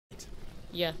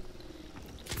Yeah.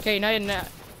 Okay, now you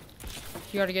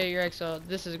gotta get your XO.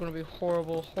 This is gonna be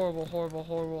horrible, horrible, horrible,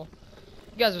 horrible.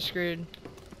 You guys are screwed.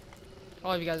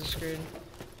 All of you guys are screwed.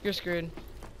 You're screwed.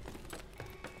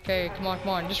 Okay, come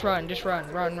on. Just run.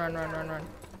 Run.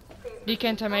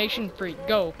 Decontamination free.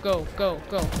 Go. Go.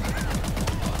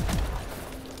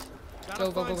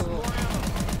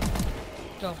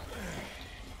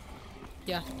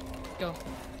 Yeah, go.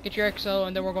 Get your XO,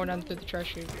 and then we're going down through the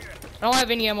trash chute. I don't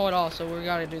have any ammo at all, so we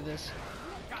gotta do this.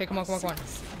 Okay, come on.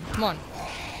 Come on.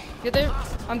 Get there.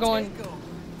 I'm going.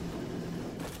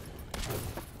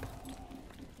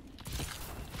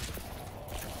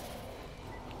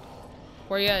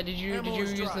 Where you at? Did you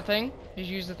use the thing? Did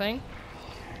you use the thing?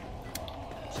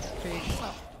 Okay.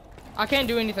 I can't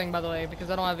do anything, by the way, because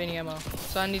I don't have any ammo.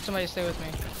 So I need somebody to stay with me.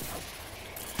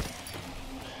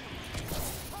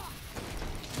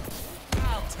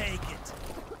 I'll take it.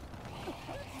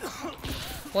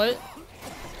 What?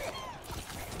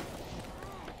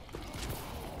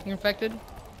 You're infected?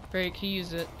 Great, he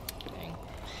used it. Dang.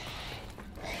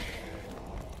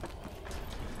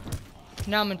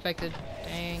 Now I'm infected.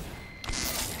 Dang.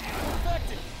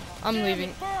 I'm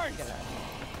leaving.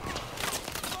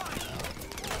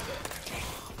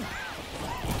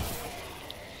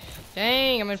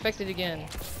 Dang, I'm infected again.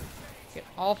 Get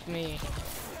off me.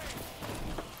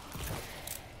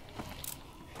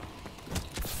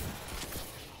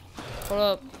 Hold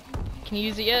up. Can you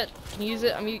use it yet? Can you use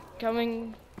it? I'm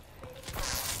coming.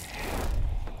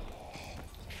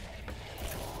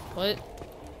 What?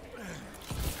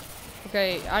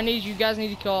 Okay, you guys need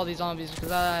to kill all these zombies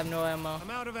because I have no ammo. I'm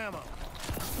out of ammo.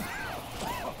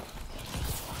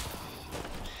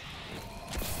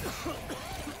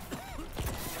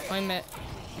 Wait a minute.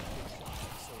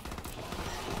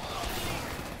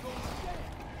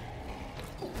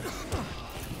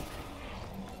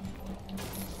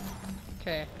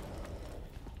 Okay.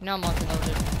 Now I'm locked and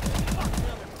loaded.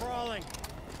 Crawling.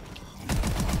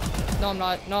 No, I'm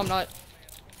not.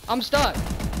 I'm stuck.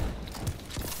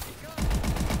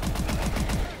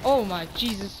 Oh my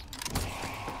Jesus.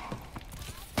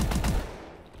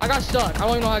 I got stuck. I don't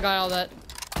even know how I got all that.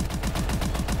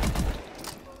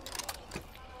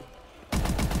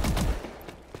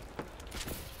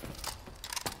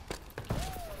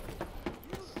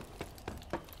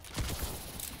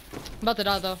 I'm about to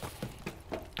die though.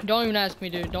 Don't even ask me,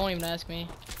 dude. Don't even ask me.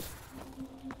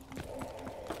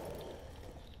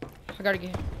 I gotta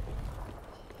get. Not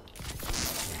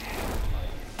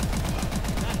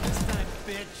this time,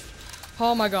 bitch.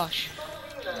 Oh my gosh.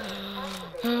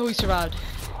 We survived.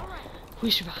 We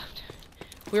survived.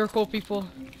 We were cool people.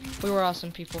 We were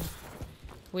awesome people.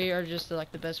 We are just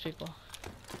like the best people.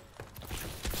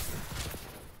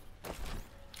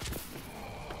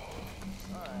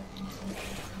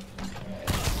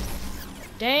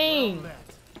 Dang!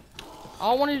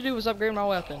 All I wanted to do was upgrade my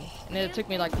weapon, and it took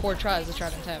me like 4 tries to try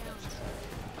to tap it.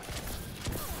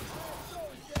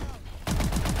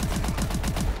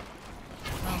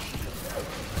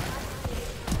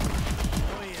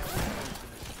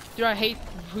 Dude, I hate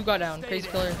who got down. Crazy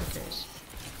Killer, who cares?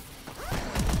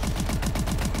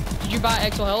 Did you buy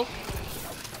Exo Health?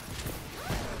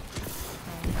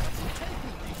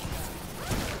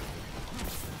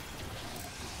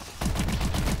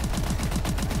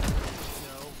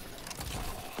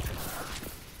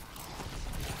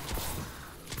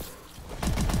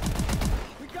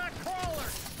 We got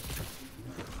crawlers.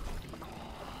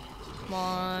 Come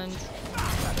on.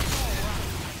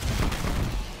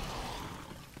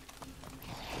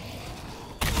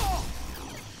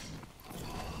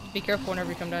 Be careful whenever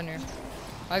you come down here.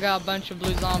 I got a bunch of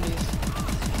blue zombies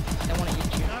that want to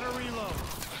eat you. Gotta reload.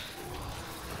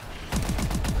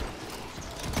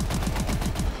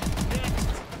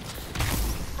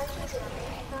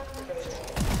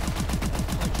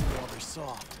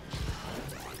 Soft.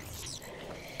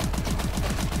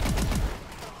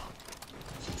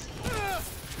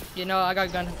 You know, I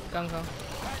got gun go.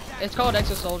 It's called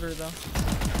Exo Soldier though.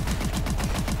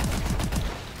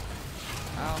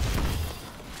 Ow.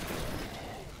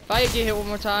 If I get hit one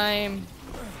more time.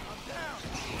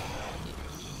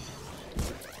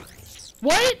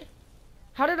 What?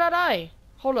 How did I die?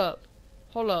 Hold up.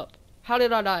 How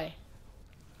did I die?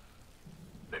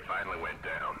 They finally went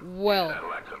down. Well.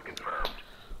 Confirmed.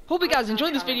 Hope you guys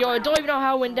enjoyed this video. I don't even know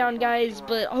how it went down, guys,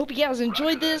 but I hope you guys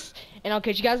enjoyed this, and I'll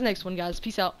catch you guys next one, guys.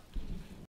 Peace out.